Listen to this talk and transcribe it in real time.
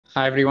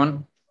Hi,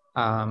 everyone.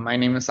 My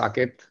name is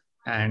Saket,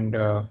 and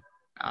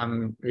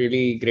I'm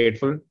really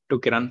grateful to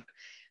Kiran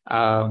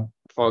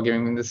for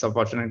giving me this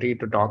opportunity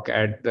to talk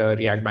at the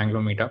React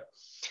Bangalore meetup.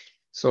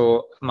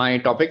 So, my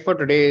topic for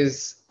today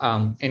is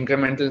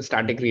incremental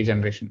static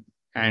regeneration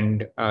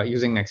and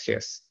using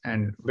Next.js.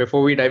 And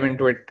before we dive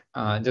into it,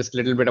 just a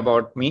little bit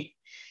about me.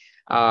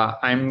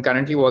 I'm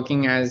currently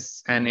working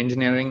as an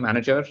engineering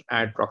manager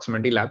at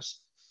Proximity Labs.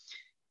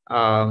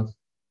 Um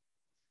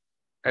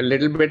a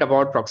little bit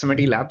about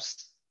Proximity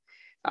Labs.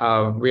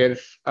 We're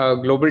a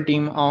global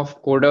team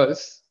of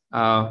coders.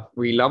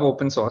 We love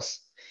open source,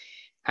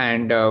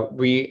 and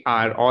we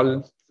are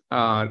all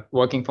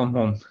working from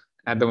home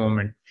at the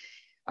moment.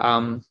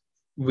 Um,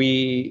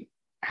 we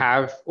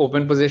have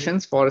open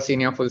positions for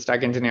senior full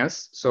stack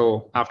engineers.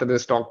 So after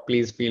this talk,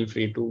 please feel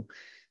free to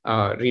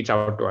reach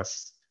out to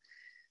us.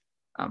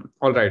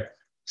 All right.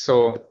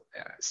 So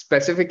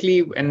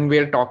specifically, when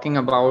we're talking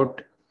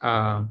about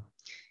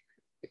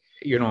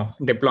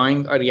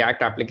deploying a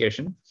React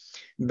application,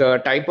 the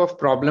type of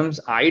problems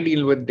I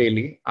deal with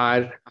daily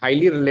are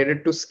highly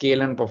related to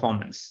scale and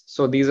performance.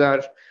 So these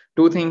are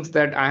two things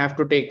that I have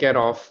to take care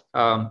of.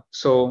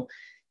 So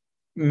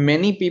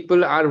many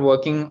people are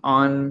working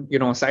on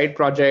side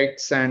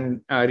projects and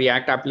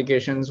React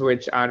applications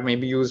which are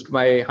maybe used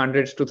by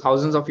hundreds to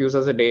thousands of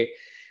users a day.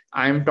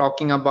 I'm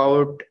talking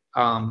about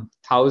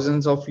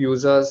thousands of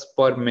users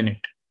per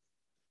minute.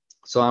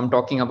 So I'm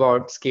talking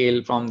about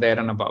scale from there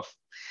and above.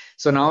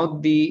 So now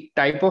the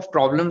type of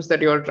problems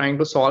that you're trying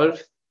to solve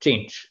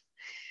change.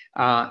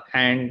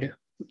 And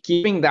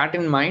keeping that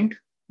in mind,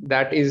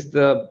 that is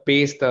the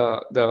base,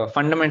 the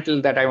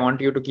fundamental that I want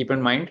you to keep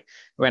in mind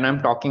when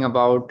I'm talking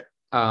about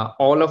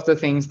all of the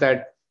things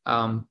that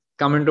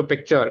come into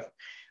picture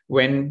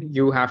when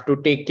you have to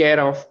take care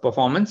of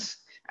performance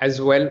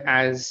as well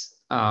as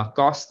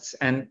costs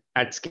and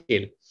at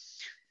scale.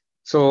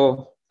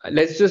 So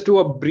let's just do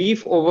a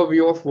brief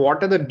overview of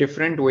what are the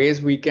different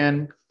ways we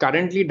can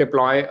currently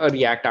deploy a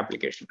React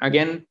application.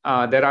 Again,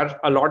 there are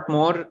a lot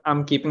more.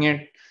 I'm keeping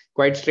it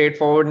quite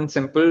straightforward and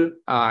simple.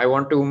 I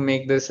want to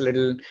make this a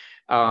little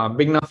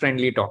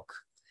beginner-friendly talk.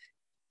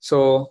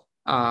 So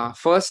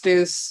first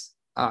is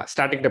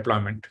static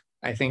deployment.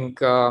 I think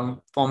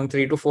from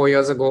 3 to 4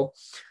 years ago,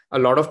 a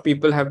lot of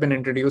people have been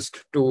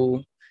introduced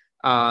to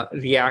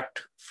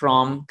React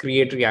from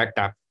Create React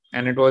app.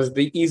 And it was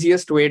the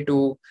easiest way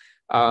to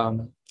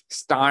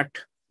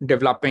start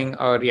developing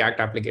a React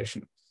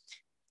application.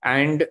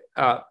 And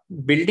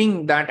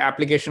building that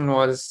application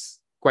was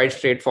quite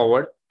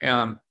straightforward.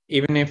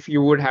 Even if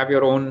you would have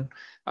your own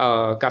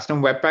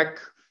custom Webpack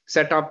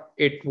setup,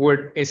 it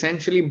would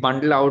essentially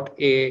bundle out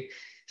a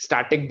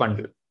static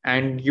bundle.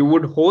 And you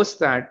would host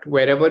that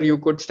wherever you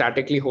could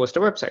statically host a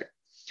website.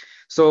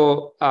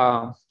 So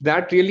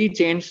that really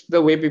changed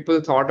the way people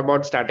thought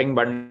about static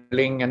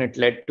bundling, and it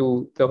led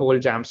to the whole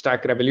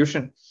Jamstack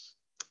revolution.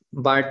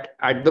 But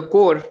at the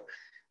core,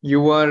 you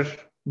were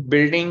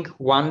building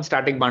one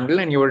static bundle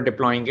and you were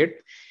deploying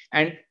it.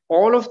 And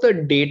all of the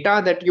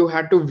data that you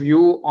had to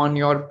view on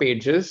your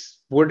pages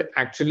would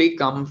actually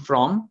come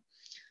from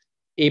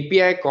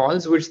API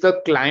calls, which the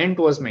client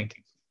was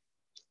making.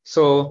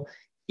 So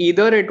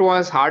either it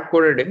was hard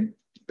coded in,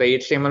 the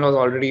HTML was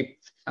already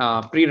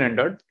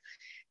pre-rendered,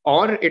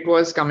 or it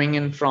was coming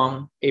in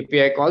from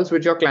API calls,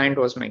 which your client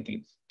was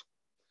making.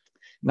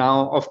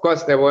 Now, of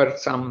course, there were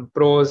some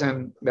pros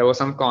and there were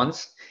some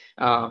cons.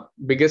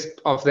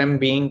 Biggest of them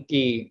being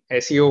the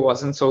SEO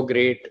wasn't so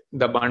great.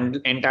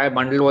 The entire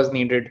bundle was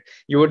needed.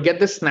 You would get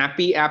the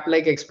snappy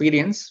app-like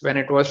experience when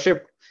it was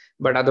shipped,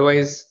 but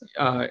otherwise,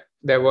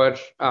 there were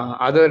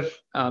other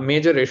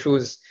major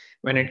issues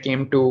when it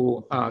came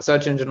to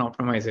search engine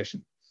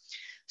optimization.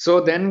 So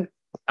then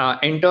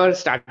enter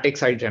static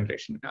site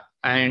generation.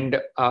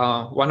 And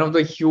one of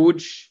the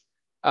huge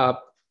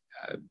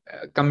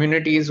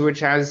communities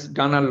which has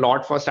done a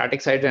lot for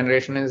static site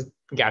generation is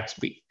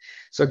Gatsby.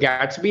 So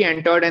Gatsby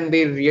entered and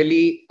they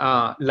really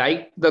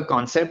liked the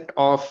concept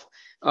of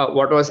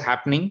what was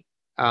happening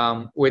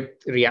with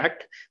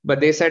React, but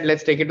they said,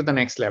 let's take it to the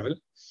next level.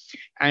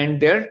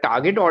 And their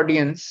target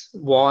audience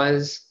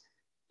was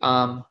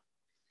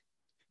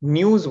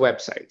news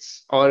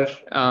websites or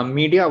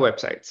media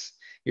websites,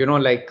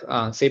 like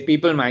say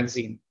People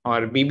Magazine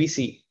or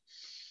BBC.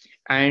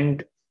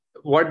 And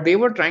what they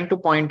were trying to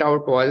point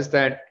out was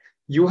that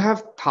you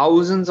have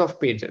thousands of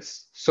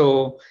pages.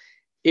 So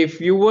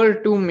if you were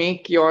to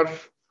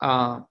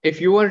if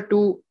you were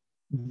to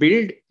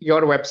build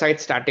your website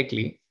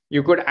statically,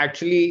 you could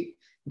actually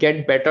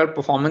get better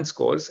performance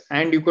scores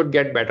and you could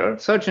get better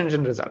search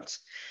engine results.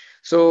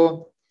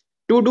 So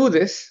to do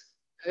this,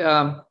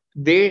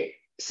 they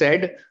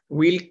said,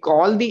 we'll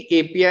call the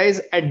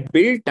APIs at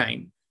build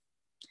time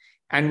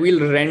and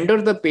we'll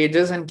render the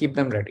pages and keep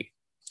them ready.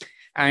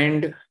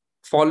 And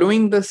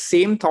following the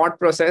same thought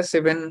process,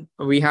 even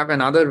we have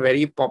another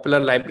very popular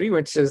library,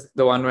 which is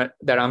the one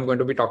that I'm going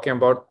to be talking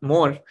about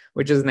more,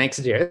 which is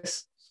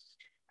Next.js.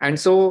 And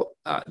so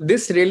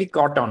this really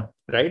caught on,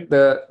 right?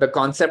 The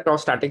concept of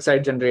static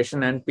site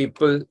generation, and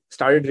people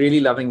started really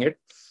loving it.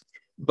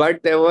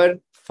 But there were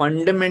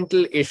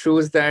fundamental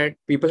issues that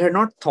people had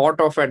not thought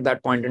of at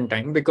that point in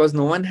time because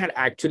no one had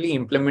actually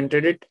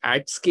implemented it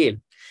at scale,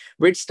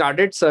 which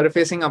started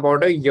surfacing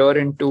about a year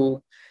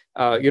into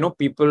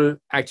people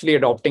actually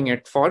adopting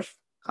it for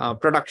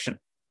production.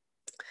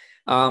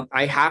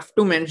 I have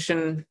to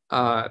mention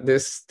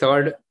this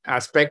third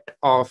aspect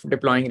of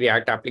deploying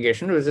React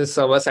application, which is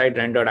server-side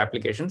rendered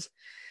applications.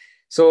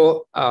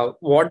 So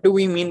what do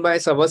we mean by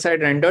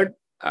server-side rendered?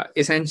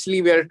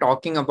 Essentially, we are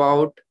talking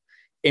about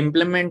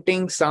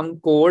implementing some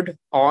code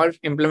or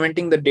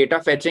implementing the data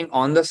fetching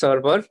on the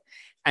server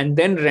and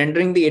then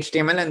rendering the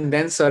HTML and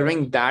then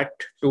serving that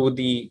to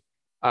the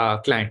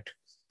client.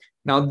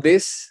 Now,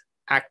 this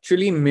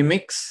actually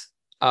mimics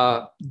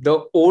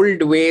the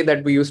old way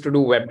that we used to do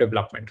web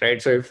development,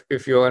 right? So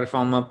if you are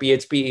from a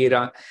PHP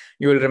era,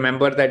 you will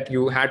remember that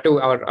you had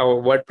to,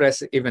 or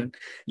WordPress even,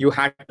 you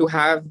had to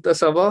have the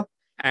server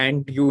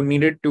and you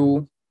needed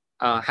to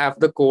have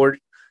the code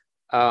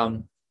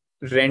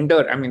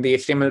render, I mean, the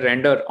HTML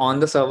render on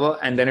the server,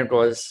 and then it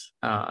was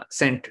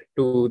sent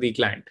to the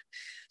client.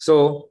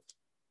 So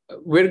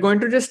we're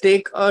going to just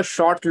take a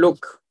short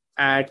look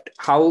at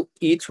how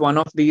each one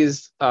of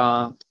these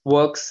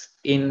works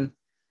in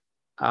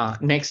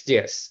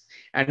Next.js.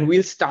 And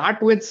we'll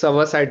start with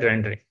server-side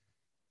rendering.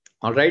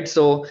 All right.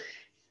 So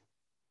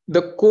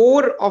the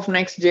core of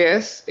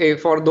Next.js,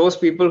 for those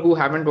people who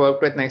haven't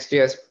worked with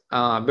Next.js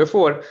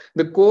before,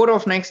 the core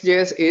of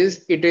Next.js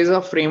is it is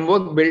a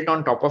framework built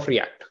on top of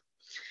React.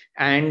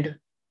 And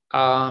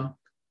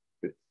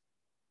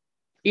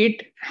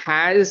it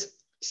has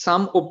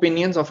some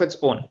opinions of its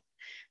own.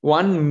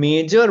 One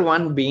major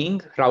one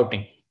being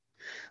routing.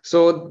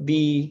 So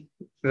the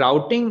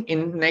routing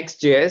in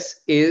Next.js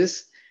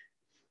is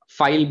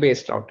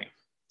file-based routing.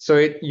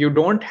 So you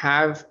don't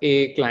have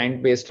a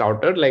client-based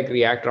router like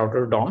React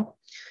Router DOM,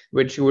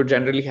 which you would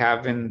generally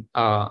have in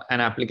an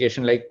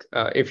application like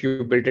if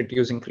you built it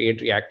using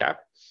Create React App.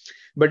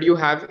 But you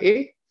have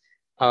a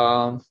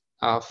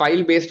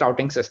file-based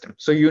routing system.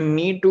 So you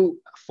need to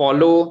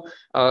follow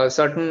a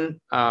certain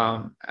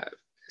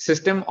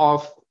system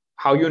of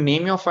how you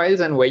name your files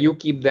and where you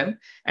keep them.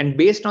 And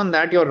based on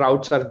that, your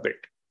routes are built.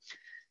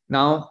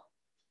 Now,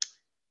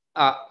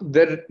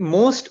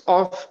 most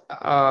of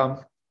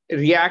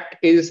React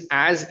is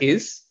as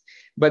is,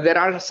 but there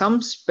are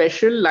some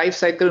special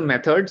lifecycle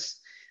methods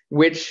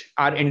which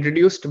are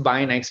introduced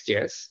by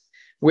Next.js,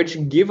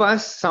 which give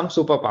us some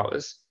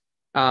superpowers,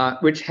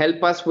 which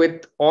help us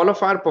with all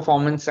of our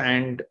performance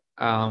and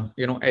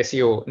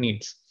SEO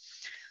needs.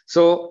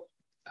 So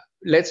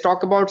let's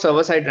talk about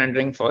server-side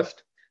rendering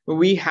first.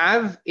 We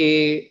have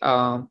a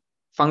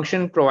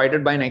function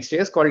provided by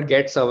Next.js called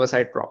get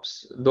server-side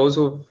props. Those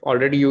who've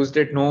already used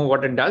it know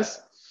what it does.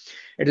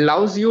 It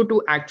allows you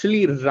to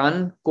actually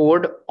run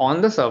code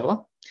on the server.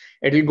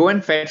 It'll go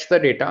and fetch the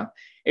data.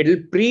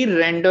 It'll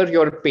pre-render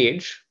your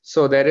page.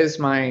 So there is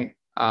my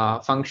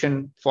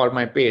function for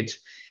my page.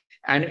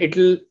 And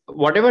it'll,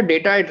 whatever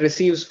data it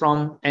receives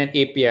from an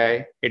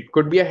API, it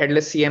could be a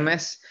headless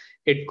CMS.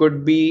 It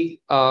could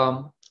be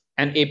an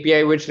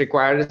API which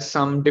requires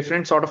some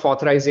different sort of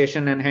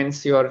authorization, and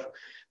hence you're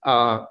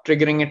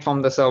triggering it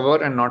from the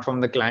server and not from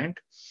the client.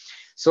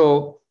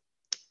 So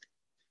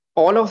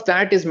all of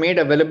that is made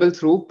available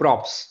through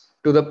props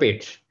to the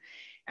page.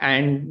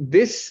 And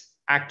this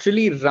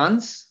actually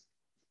runs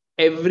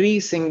every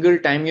single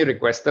time you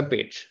request the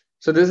page.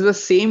 So this is the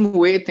same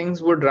way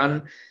things would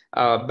run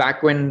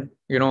back when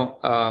we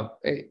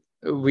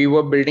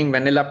were building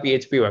vanilla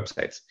PHP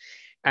websites.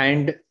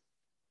 And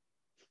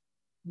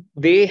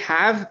they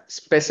have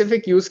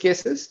specific use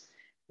cases,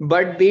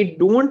 but they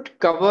don't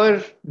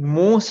cover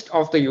most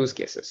of the use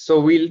cases. So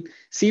we'll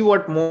see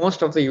what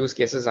most of the use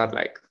cases are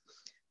like.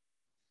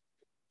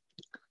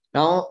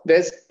 Now,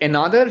 there's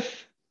another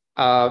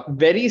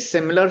very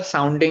similar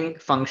sounding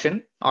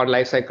function or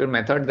lifecycle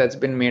method that's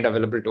been made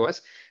available to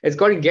us. It's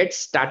called get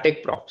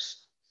static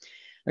props.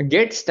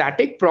 Get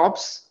static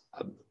props,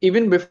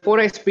 even before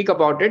I speak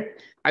about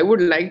it, I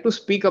would like to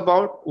speak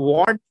about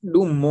what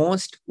do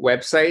most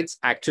websites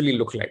actually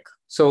look like.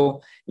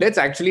 So let's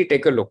actually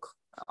take a look.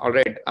 All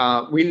right,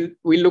 we'll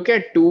look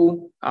at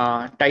two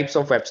types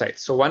of websites.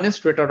 So one is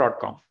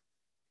twitter.com.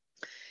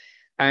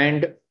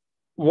 And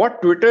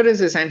what Twitter is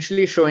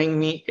essentially showing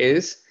me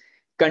is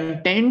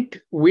content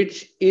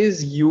which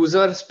is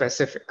user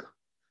specific.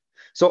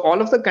 So all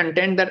of the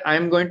content that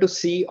I'm going to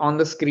see on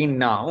the screen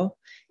now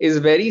is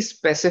very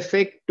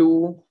specific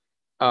to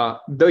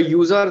the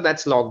user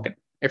that's logged in.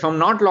 If I'm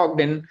not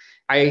logged in,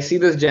 I see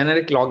this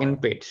generic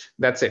login page.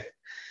 That's it.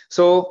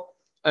 So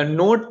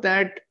note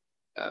that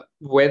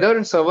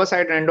whether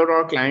server-side rendered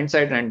or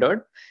client-side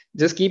rendered,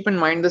 just keep in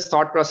mind this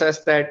thought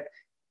process that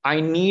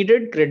I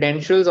needed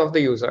credentials of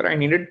the user. I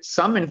needed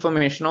some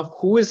information of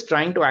who is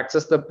trying to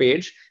access the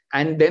page,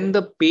 and then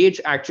the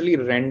page actually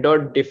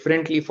rendered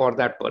differently for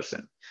that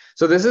person.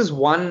 So this is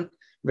one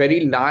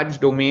very large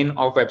domain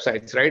of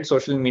websites, right?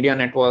 Social media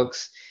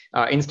networks,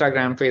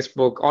 Instagram,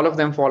 Facebook, all of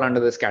them fall under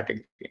this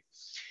category.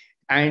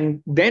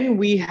 And then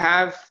we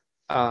have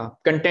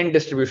content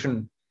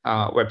distribution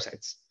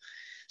websites.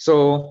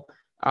 So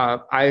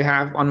I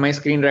have on my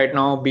screen right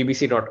now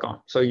bbc.com.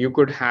 So you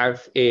could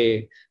have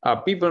a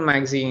People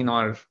magazine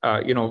or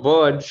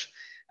Verge,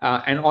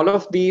 and all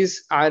of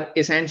these are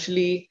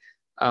essentially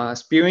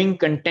spewing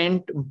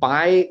content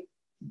by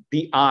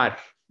the hour,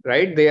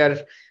 right? They are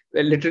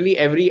literally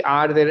every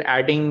hour they're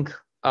adding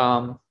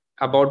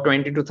about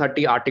 20 to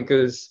 30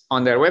 articles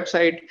on their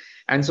website.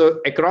 And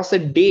so across a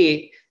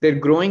day, they're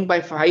growing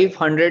by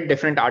 500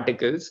 different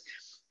articles.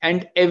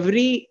 And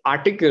every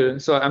article,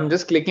 so I'm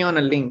just clicking on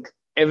a link,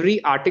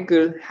 every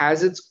article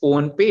has its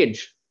own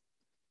page.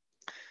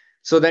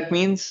 So that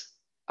means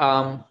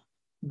the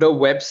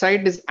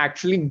website is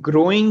actually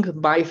growing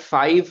by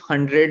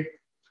 500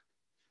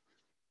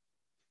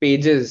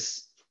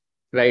 pages,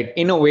 right?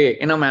 In a way,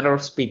 in a manner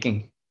of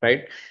speaking,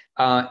 right?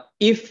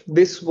 If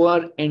this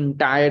were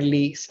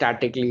entirely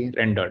statically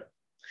rendered.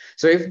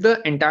 So if the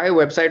entire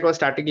website was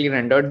statically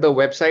rendered, the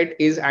website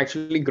is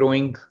actually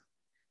growing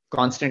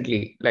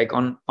constantly, like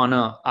on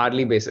a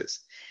hourly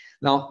basis.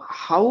 Now,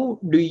 how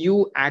do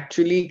you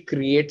actually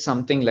create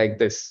something like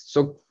this?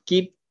 So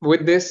keep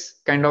with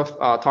this kind of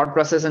thought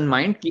process in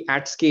mind.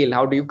 At scale,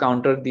 how do you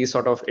counter these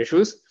sort of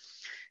issues?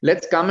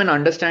 Let's come and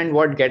understand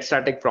what get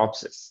static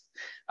props is.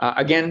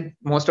 Again,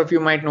 most of you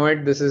might know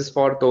it. This is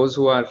for those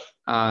who are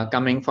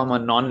coming from a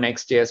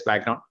non-Next.js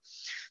background.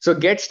 So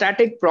get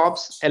static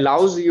props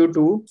allows you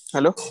to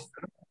Hello.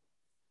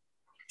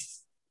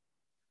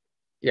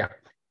 Yeah.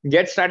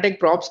 Get static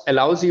props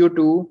allows you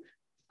to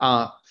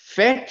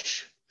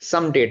fetch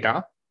some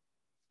data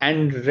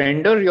and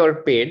render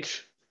your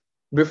page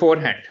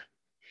beforehand.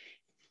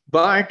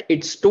 But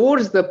it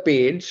stores the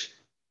page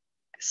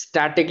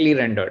statically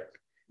rendered.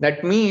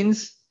 That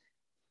means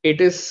it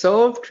is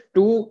served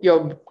to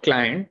your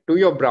client, to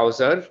your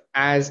browser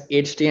as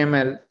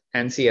HTML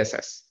and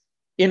CSS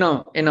in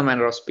a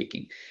manner of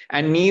speaking.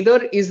 And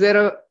neither is there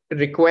a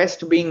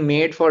request being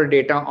made for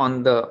data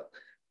on the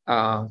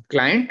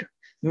client,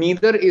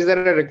 neither is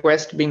there a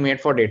request being made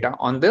for data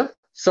on the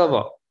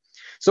server.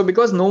 So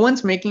because no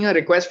one's making a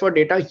request for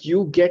data,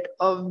 you get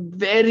a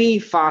very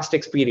fast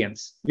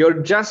experience.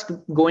 You're just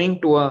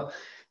going to a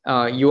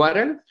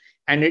URL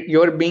and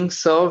you're being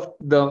served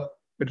the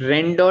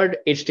rendered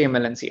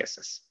HTML and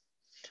CSS.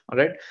 All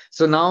right.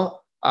 So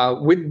now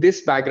with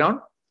this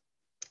background,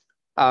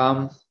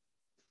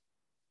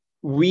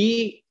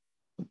 we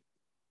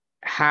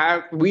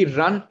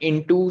run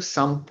into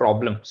some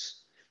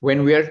problems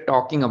when we are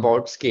talking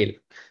about scale.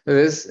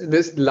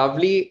 This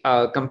lovely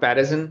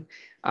comparison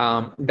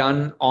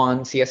done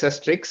on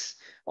CSS tricks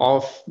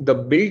of the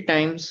build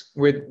times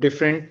with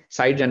different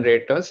site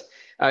generators.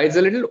 It's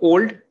a little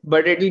old,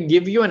 but it will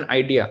give you an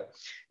idea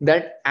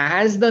that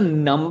as the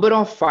number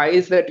of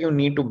files that you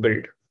need to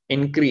build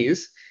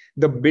increase,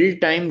 the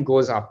build time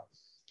goes up.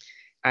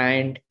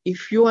 And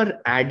if you are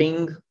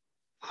adding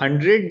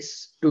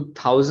hundreds to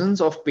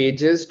thousands of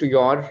pages to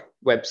your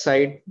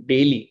website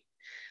daily,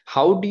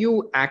 how do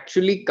you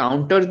actually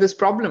counter this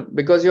problem?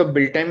 Because your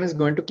build time is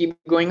going to keep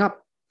going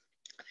up.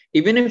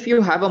 Even if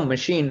you have a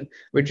machine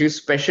which you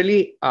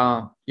specially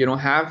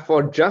have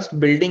for just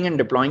building and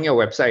deploying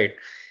your website,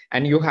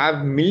 and you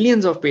have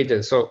millions of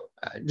pages. So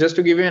just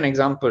to give you an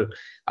example,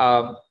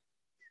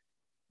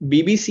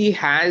 BBC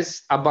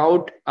has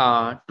about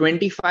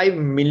 25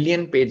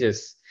 million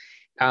pages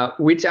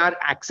which are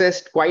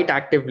accessed quite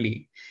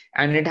actively.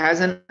 And it has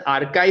an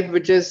archive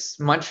which is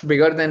much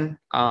bigger than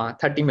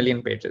 30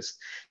 million pages.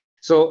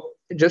 So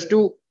just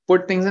to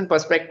put things in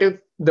perspective,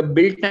 the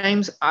build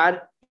times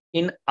are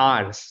in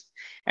hours.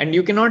 And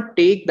you cannot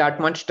take that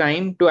much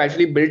time to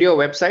actually build your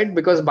website,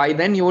 because by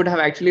then you would have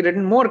actually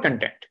written more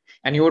content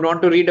and you would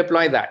want to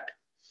redeploy that.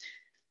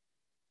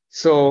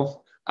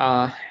 So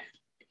around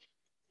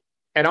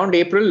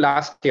April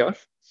last year,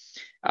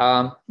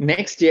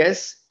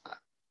 Next.js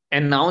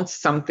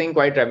announced something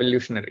quite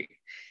revolutionary.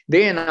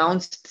 They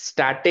announced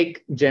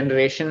static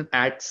generation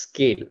at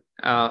scale,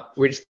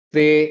 which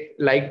they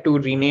like to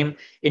rename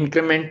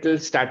incremental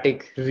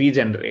static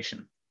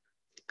regeneration.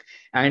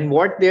 And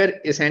what they're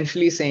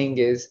essentially saying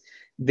is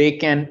they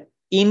can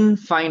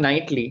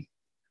infinitely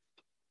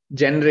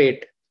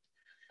generate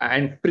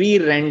and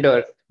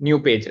pre-render new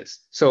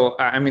pages. So,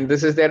 I mean,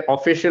 this is their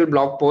official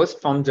blog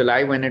post from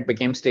July when it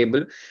became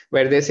stable,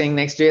 where they're saying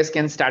Next.js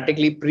can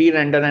statically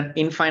pre-render an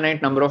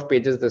infinite number of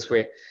pages this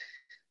way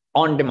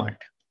on demand.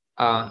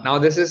 Now,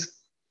 this is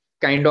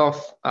kind of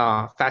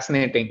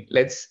fascinating.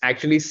 Let's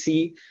actually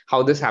see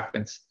how this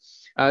happens.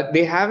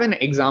 They have an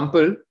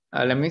example.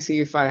 Let me see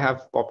if I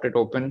have popped it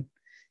open.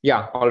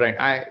 Yeah, all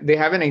right. They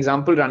have an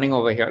example running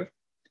over here.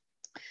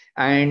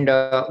 And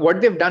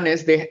what they've done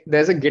is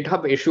there's a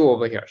GitHub issue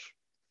over here.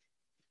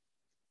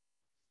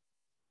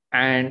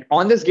 And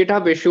on this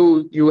GitHub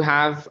issue, you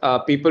have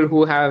people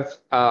who have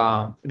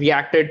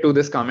reacted to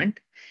this comment,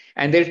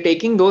 and they're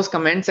taking those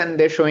comments and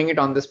they're showing it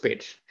on this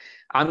page.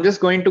 I'm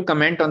just going to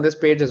comment on this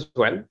page as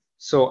well.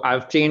 So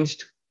I've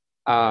changed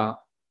a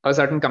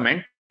certain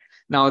comment.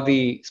 Now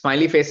the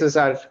smiley faces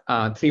are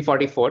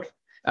 344,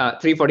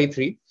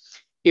 343.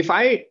 If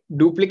I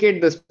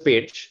duplicate this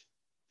page,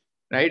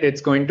 right,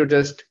 it's going to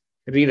just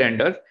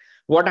re-render.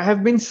 What I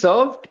have been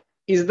served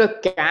is the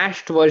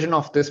cached version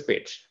of this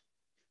page.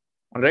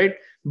 All right.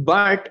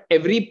 But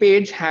every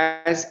page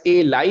has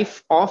a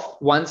life of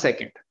 1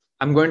 second.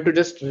 I'm going to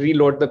just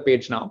reload the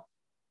page now.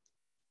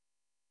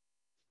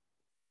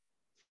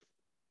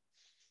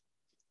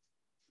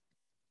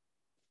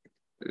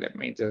 Let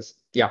me just,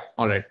 yeah,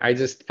 all right. I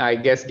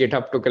guess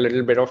GitHub took a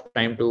little bit of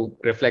time to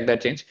reflect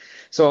that change.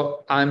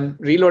 So I'm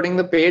reloading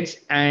the page,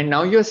 and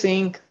now you're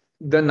seeing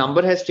the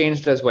number has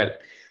changed as well.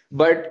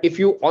 But if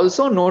you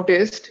also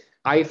noticed,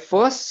 I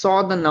first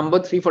saw the number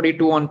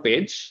 342 on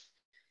page,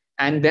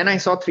 and then I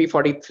saw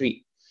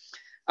 343.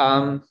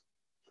 Um,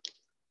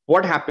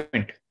 what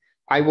happened?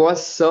 I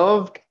was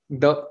served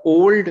the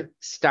old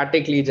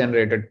statically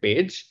generated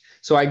page.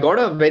 So I got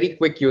a very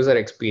quick user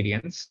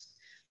experience.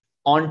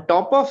 On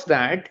top of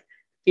that,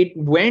 it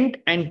went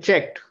and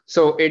checked.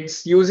 So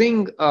it's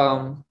using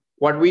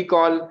what we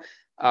call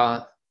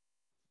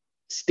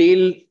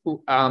stale.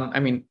 I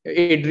mean,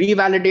 it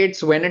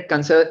revalidates when it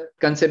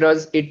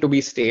considers it to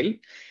be stale.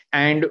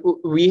 And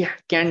we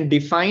can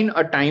define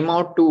a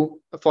timeout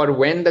for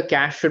when the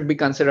cache should be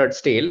considered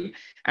stale.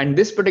 And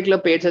this particular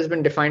page has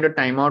been defined a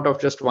timeout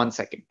of just 1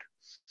 second.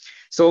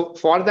 So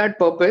for that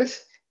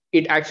purpose,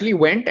 it actually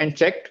went and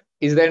checked,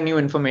 is there new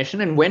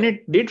information? And when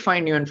it did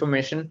find new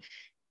information,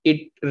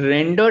 it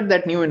rendered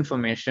that new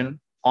information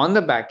on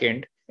the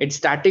backend. It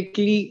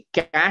statically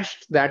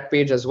cached that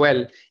page as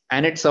well,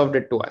 and it served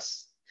it to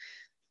us.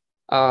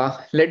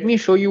 Let me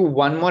show you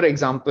one more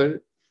example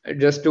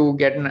just to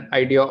get an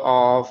idea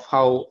of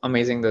how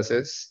amazing this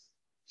is.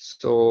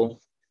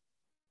 So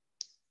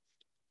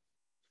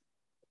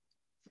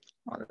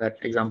that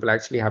example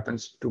actually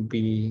happens to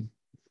be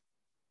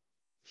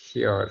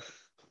here.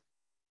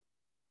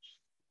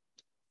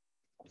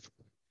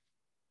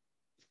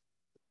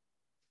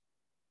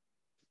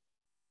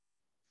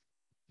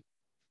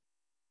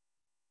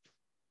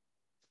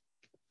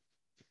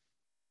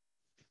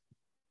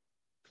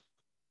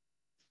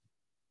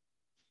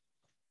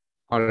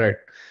 All right.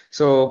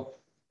 So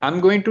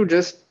I'm going to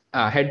just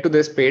head to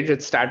this page.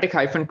 It's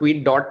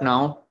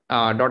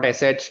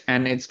static-tweet.now.sh,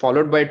 and it's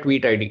followed by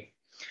tweet ID.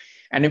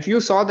 And if you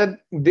saw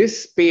that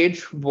this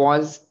page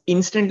was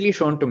instantly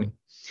shown to me,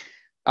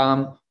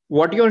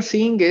 what you're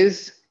seeing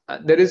is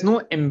there is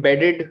no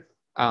embedded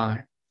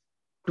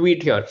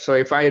tweet here. So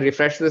if I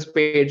refresh this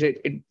page,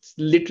 it's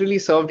literally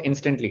served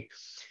instantly.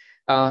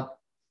 Uh,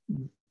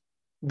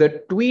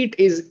 the tweet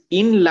is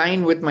in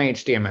line with my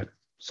HTML.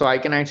 So I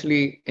can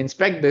actually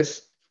inspect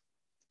this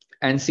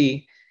and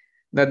see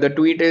that the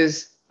tweet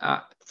is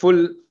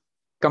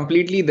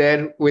completely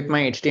there with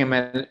my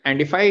HTML.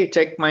 And if I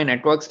check my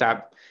networks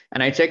tab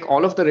and I check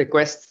all of the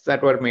requests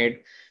that were made,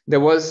 there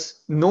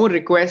was no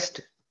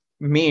request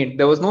made.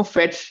 There was no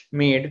fetch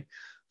made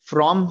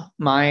from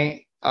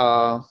my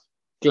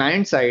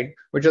client side,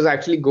 which was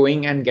actually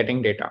going and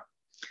getting data.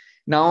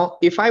 Now,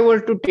 if I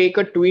were to take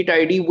a tweet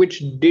ID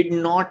which did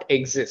not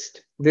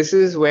exist, this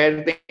is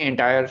where the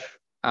entire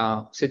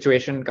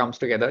situation comes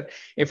together.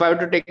 If I were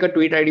to take a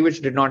tweet ID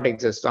which did not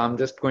exist, so I'm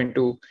just going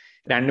to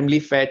randomly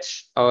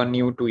fetch a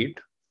new tweet.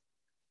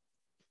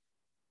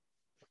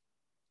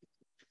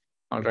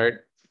 All right.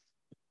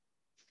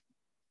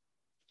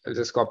 I'll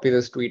just copy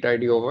this tweet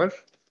ID over,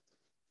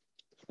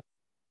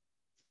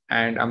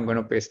 and I'm going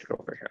to paste it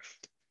over here.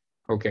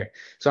 Okay.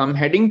 So I'm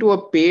heading to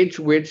a page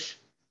which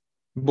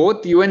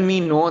both you and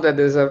me know that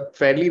there's a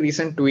fairly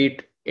recent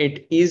tweet.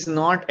 It is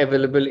not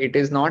available. It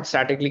is not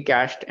statically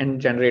cached and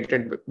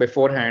generated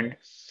beforehand.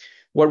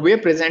 What we're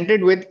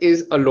presented with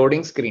is a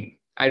loading screen.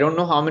 I don't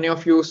know how many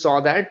of you saw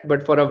that,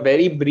 but for a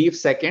very brief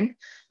second,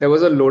 there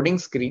was a loading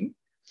screen.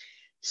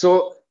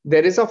 So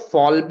there is a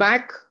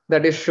fallback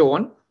that is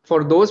shown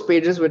for those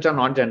pages which are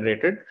not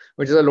generated,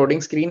 which is a loading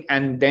screen.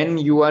 And then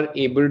you are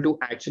able to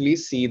actually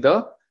see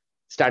the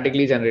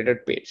statically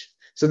generated page.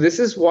 So this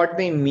is what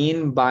they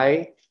mean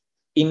by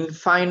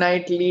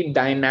infinitely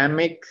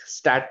dynamic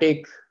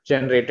static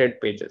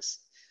generated pages.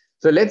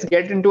 So let's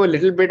get into a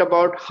little bit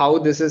about how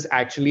this is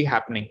actually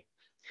happening.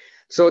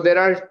 So there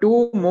are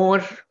two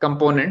more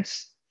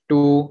components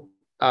to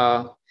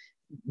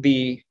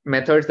the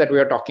methods that we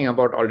are talking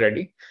about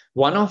already.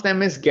 One of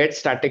them is get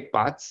static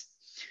paths.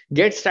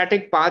 Get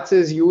static paths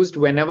is used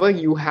whenever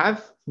you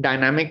have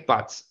dynamic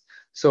paths.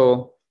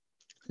 So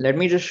let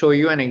me just show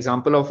you an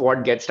example of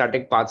what get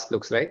static paths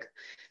looks like.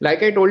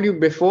 Like I told you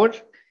before,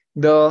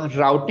 the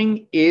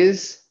routing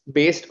is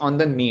based on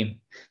the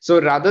name.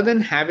 So rather than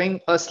having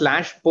a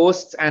slash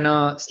posts and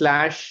a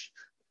slash,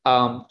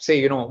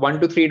 say,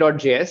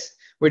 123.js,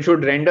 which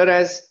would render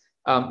as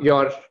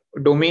your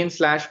domain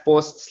slash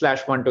post slash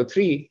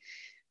 123,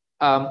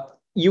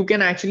 you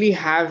can actually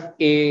have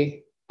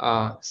a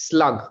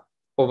slug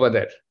over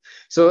there.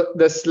 So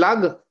the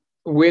slug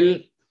will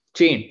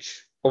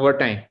change over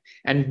time.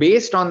 And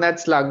based on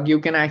that slug, you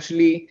can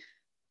actually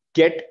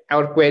get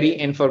our query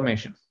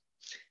information.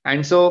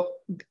 And so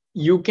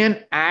you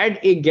can add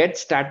a get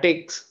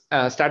static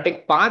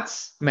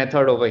paths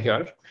method over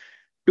here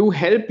to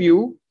help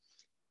you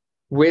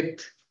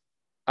with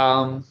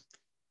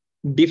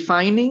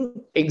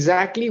defining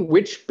exactly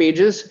which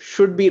pages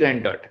should be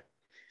rendered.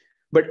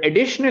 But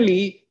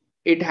additionally,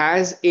 it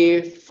has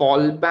a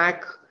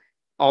fallback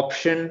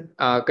option,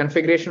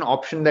 configuration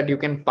option that you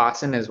can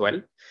pass in as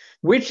well,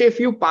 which if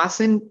you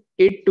pass in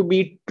it to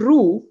be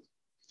true,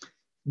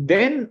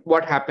 then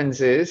what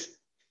happens is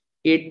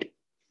it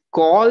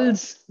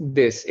calls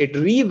this, it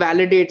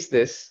revalidates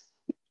this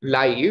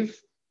live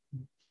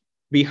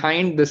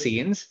behind the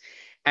scenes,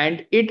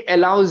 and it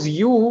allows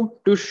you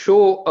to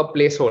show a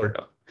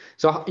placeholder.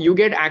 So you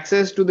get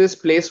access to this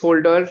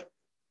placeholder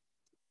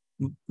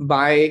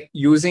by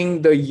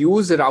using the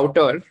use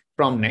router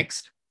from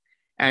Next,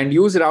 and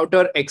use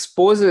router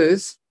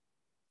exposes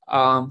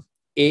a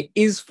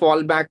is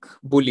fallback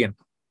boolean.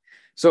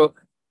 So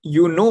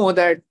you know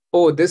that,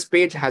 oh, this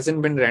page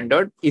hasn't been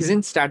rendered,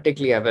 isn't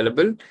statically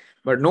available,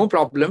 but no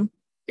problem.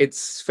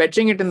 It's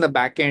fetching it in the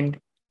backend.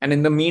 And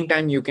in the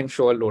meantime, you can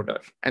show a loader.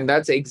 And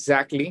that's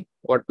exactly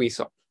what we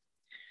saw,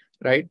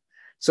 right?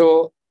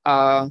 So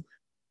I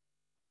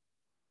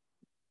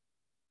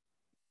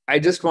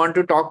just want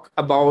to talk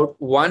about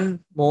one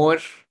more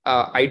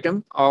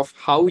item of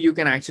how you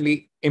can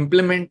actually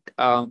implement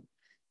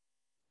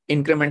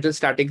incremental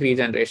static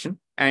regeneration.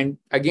 And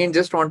again,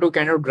 just want to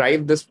kind of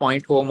drive this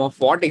point home of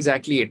what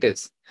exactly it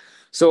is.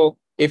 So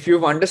if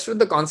you've understood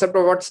the concept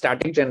of what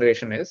static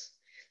generation is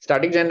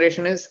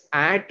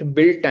at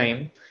build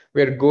time,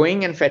 we're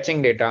going and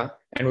fetching data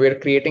and we're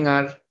creating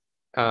our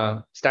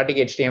static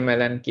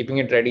HTML and keeping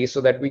it ready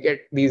so that we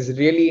get these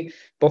really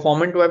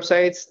performant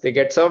websites. They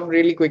get served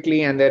really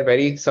quickly and they're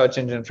very search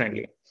engine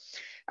friendly.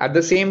 At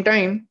the same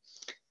time,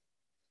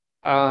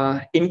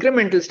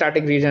 incremental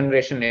static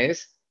regeneration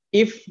is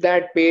if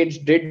that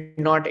page did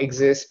not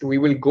exist, we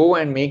will go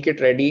and make it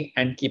ready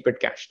and keep it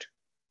cached,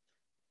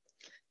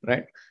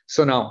 right?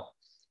 So now,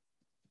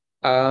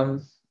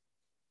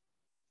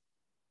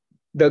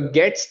 the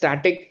get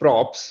static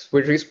props,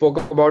 which we spoke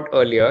about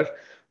earlier,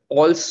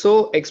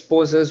 also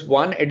exposes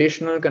one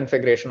additional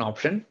configuration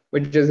option,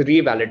 which is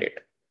revalidate.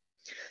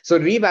 So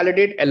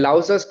revalidate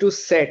allows us to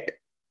set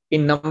a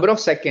number of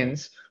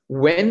seconds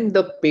when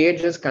the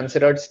page is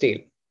considered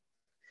stale.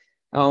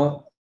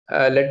 Now,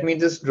 let me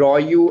just draw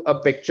you a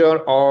picture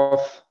of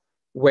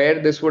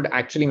where this would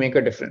actually make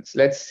a difference.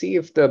 Let's see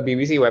if the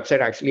BBC website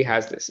actually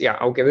has this. Yeah,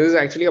 okay, this is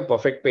actually a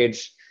perfect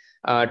page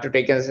to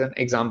take as an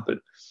example.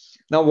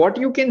 Now, what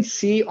you can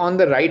see on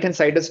the right-hand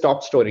side is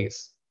top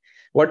stories.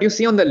 What you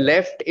see on the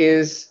left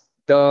is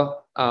the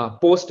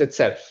post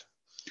itself.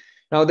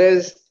 Now,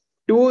 there's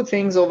two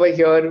things over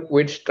here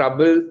which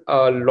trouble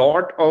a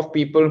lot of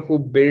people who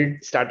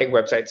build static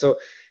websites. So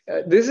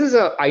this is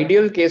an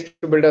ideal case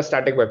to build a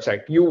static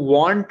website. You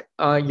want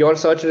your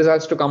search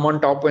results to come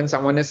on top when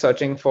someone is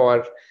searching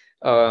for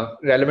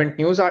relevant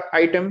news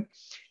item.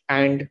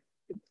 And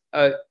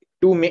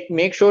to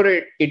make sure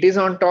it is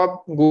on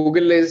top,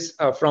 Google is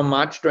from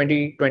March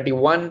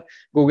 2021,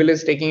 Google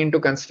is taking into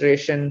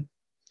consideration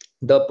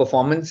the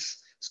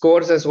performance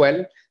scores as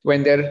well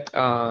when they're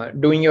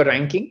doing your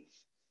ranking.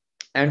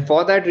 And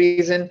for that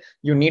reason,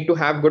 you need to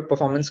have good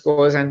performance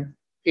scores, and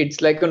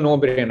it's like a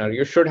no-brainer.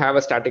 You should have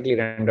a statically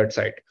rendered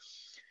site.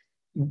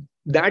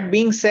 That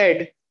being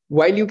said,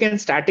 while you can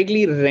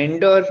statically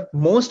render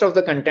most of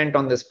the content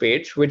on this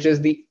page, which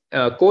is the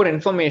core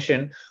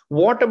information,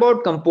 what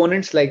about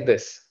components like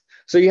this?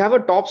 So you have a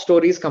top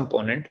stories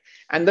component,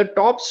 and the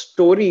top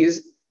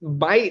stories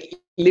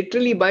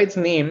literally by its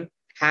name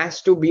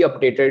has to be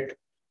updated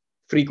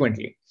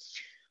frequently.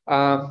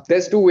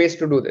 There's two ways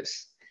to do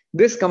this.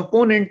 This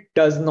component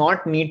does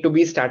not need to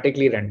be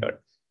statically rendered,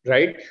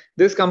 right?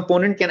 This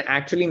component can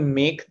actually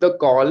make the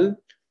call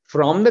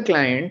from the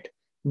client,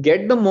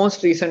 get the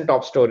most recent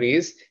top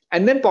stories,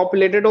 and then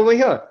populate it over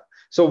here.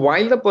 So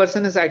while the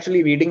person is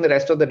actually reading the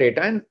rest of the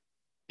data, and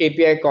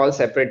API call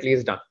separately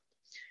is done.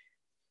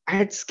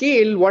 At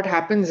scale, what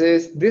happens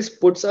is this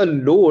puts a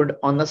load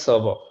on the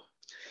server.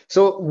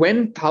 So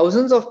when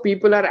thousands of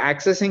people are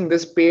accessing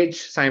this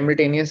page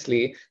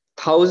simultaneously,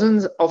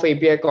 thousands of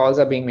API calls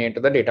are being made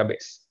to the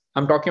database.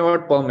 I'm talking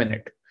about per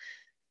minute.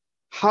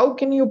 How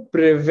can you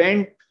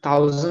prevent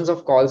thousands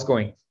of calls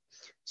going?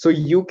 So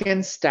you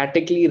can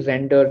statically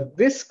render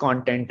this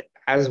content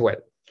as well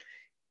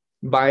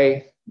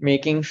by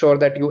making sure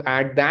that you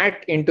add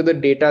that into the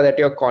data that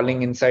you're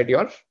calling inside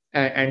your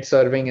and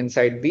serving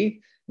inside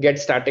the get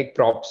static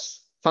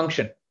props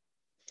function.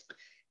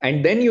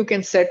 And then you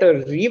can set a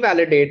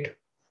revalidate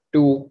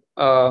to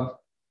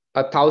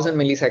 1,000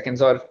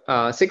 milliseconds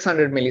or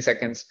 600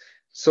 milliseconds.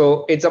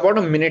 So it's about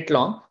a minute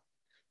long.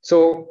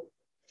 So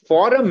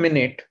for a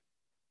minute,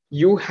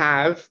 you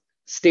have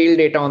stale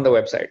data on the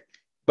website.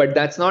 But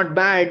that's not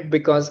bad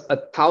because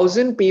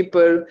 1,000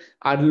 people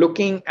are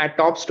looking at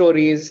top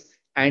stories,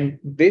 and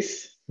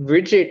this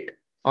widget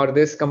or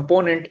this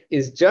component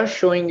is just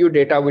showing you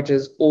data which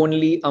is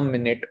only a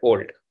minute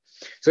old.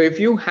 So if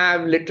you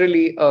have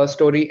literally a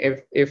story,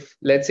 if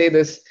let's say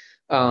this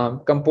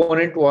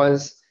component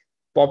was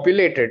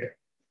populated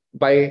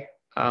by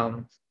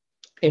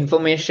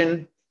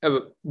information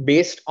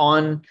based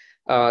on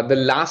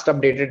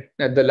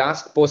the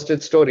last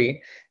posted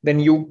story, then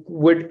you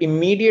would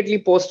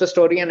immediately post a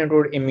story and it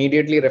would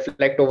immediately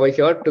reflect over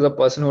here to the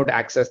person who would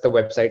access the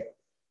website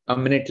a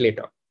minute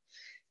later,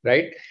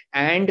 right?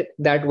 And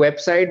that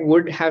website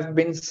would have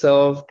been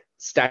served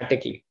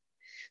statically.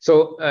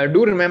 So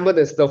do remember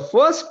this: the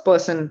first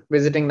person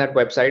visiting that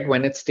website,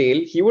 when it's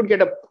stale, he would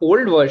get a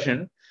old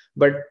version,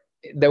 but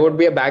there would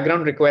be a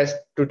background request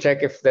to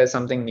check if there's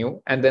something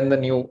new, and then the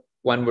new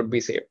one would be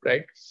saved,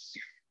 right?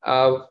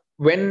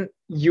 When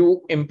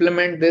you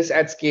implement this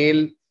at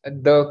scale,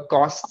 the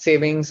cost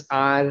savings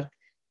are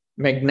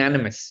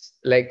magnanimous.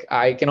 Like,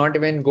 I cannot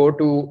even go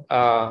to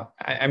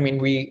I mean,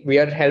 we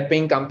are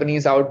helping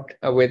companies out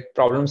with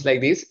problems like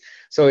these.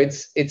 So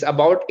it's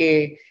about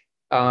a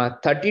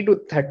 30 to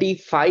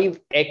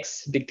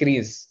 35x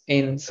decrease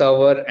in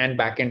server and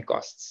backend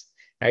costs,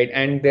 right?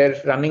 And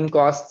their running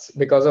costs,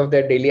 because of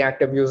their daily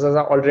active users,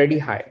 are already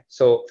high.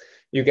 So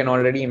you can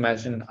already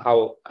imagine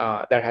how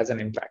that has an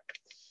impact.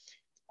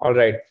 All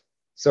right.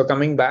 So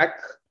coming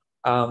back,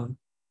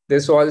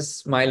 this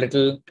was my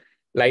little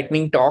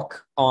lightning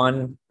talk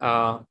on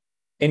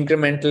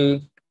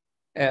incremental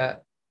uh,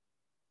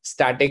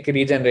 static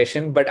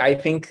regeneration, but I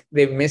think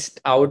they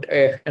missed out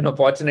an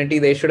opportunity.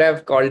 They should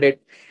have called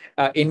it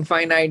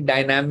infinite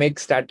dynamic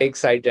static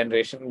site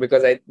generation,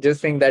 because I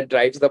just think that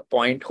drives the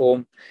point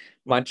home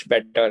much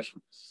better.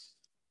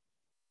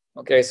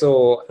 Okay,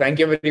 so thank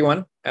you,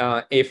 everyone.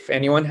 If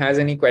anyone has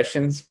any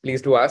questions,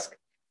 please do ask.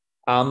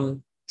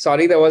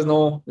 Sorry, there was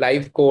no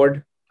live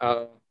code.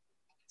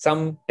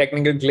 Some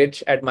technical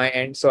glitch at my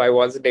end, so I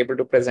wasn't able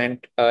to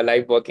present a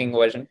live working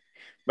version.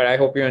 But I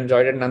hope you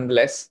enjoyed it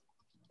nonetheless.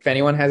 If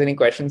anyone has any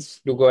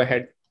questions, do go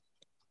ahead.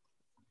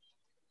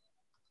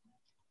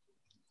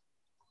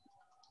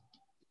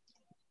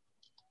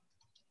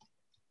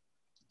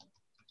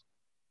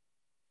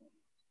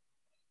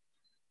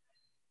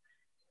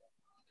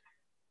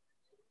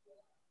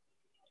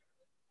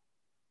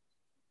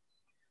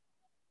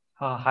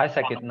 Hi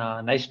Saket,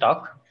 nice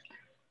talk.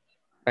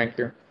 Thank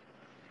you.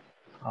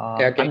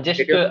 Yeah, can you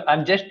state your...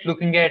 I'm just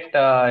looking at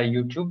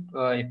YouTube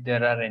if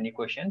there are any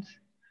questions.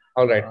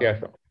 All right, Uh, yeah,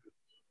 sure.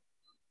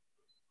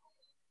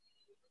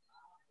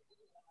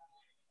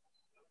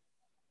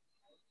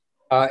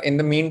 In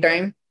the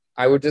meantime,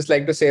 I would just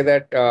like to say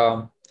that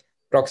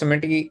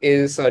Proximity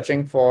is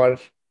searching for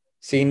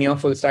senior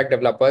full stack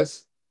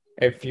developers.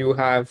 If you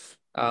have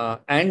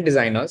and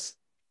designers,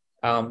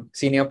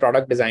 senior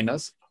product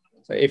designers.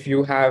 So if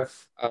you have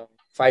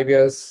 5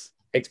 years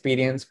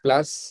experience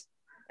plus,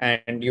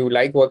 and you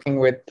like working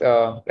with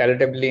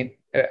relatively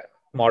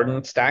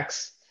modern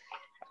stacks,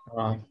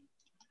 uh,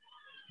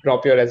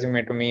 drop your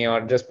resume to me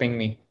or just ping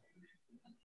me.